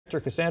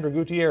Cassandra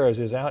Gutierrez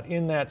is out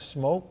in that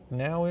smoke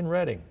now in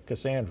Redding.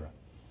 Cassandra.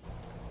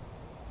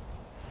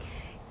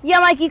 Yeah,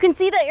 Mike, you can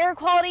see the air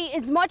quality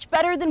is much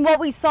better than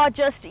what we saw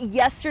just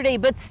yesterday,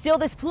 but still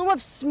this plume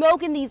of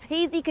smoke and these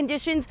hazy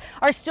conditions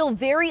are still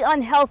very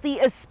unhealthy,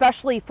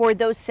 especially for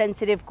those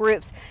sensitive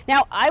groups.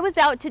 Now, I was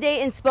out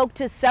today and spoke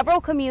to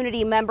several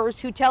community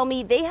members who tell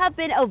me they have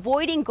been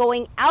avoiding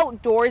going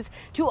outdoors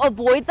to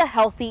avoid the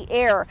healthy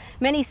air.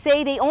 Many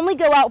say they only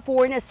go out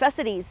for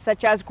necessities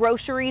such as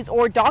groceries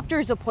or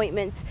doctor's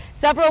appointments.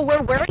 Several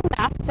were wearing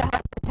masks to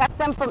help protect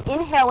them from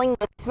inhaling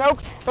the smoke,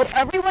 but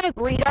everyone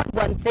agreed on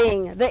one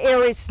thing: the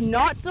air is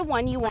not the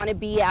one you want to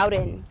be out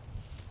in.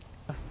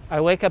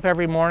 I wake up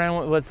every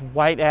morning with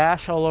white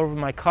ash all over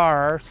my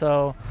car,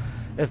 so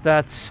if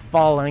that's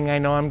falling, I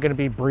know I'm going to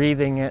be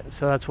breathing it,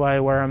 so that's why I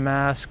wear a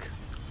mask,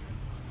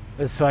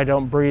 so I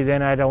don't breathe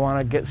in. I don't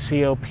want to get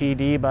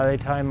COPD by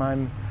the time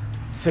I'm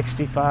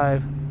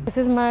 65. This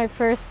is my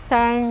first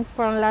time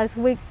from last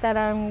week that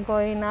I'm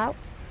going out,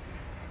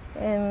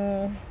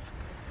 and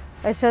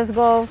I just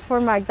go for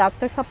my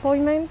doctor's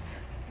appointments,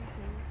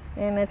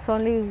 and it's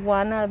only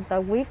one of the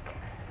week,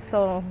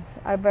 so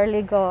I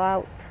barely go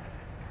out.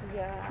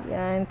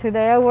 Yeah, and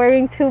today I'm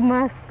wearing 2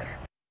 masks.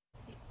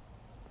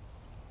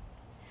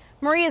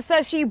 Maria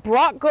says she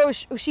bought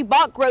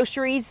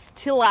groceries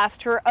to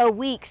last her a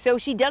week, so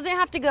she doesn't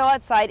have to go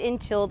outside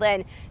until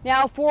then.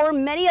 Now, for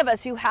many of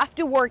us who have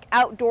to work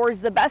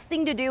outdoors, the best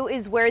thing to do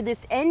is wear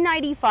this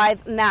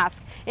N95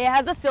 mask. It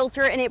has a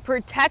filter and it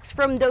protects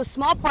from those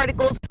small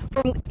particles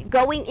from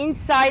going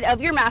inside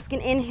of your mask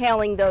and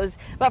inhaling those.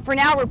 But for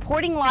now,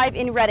 reporting live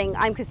in Redding,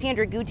 I'm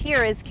Cassandra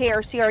Gutierrez,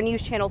 KRCR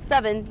News Channel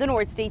 7, the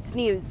North States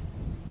News.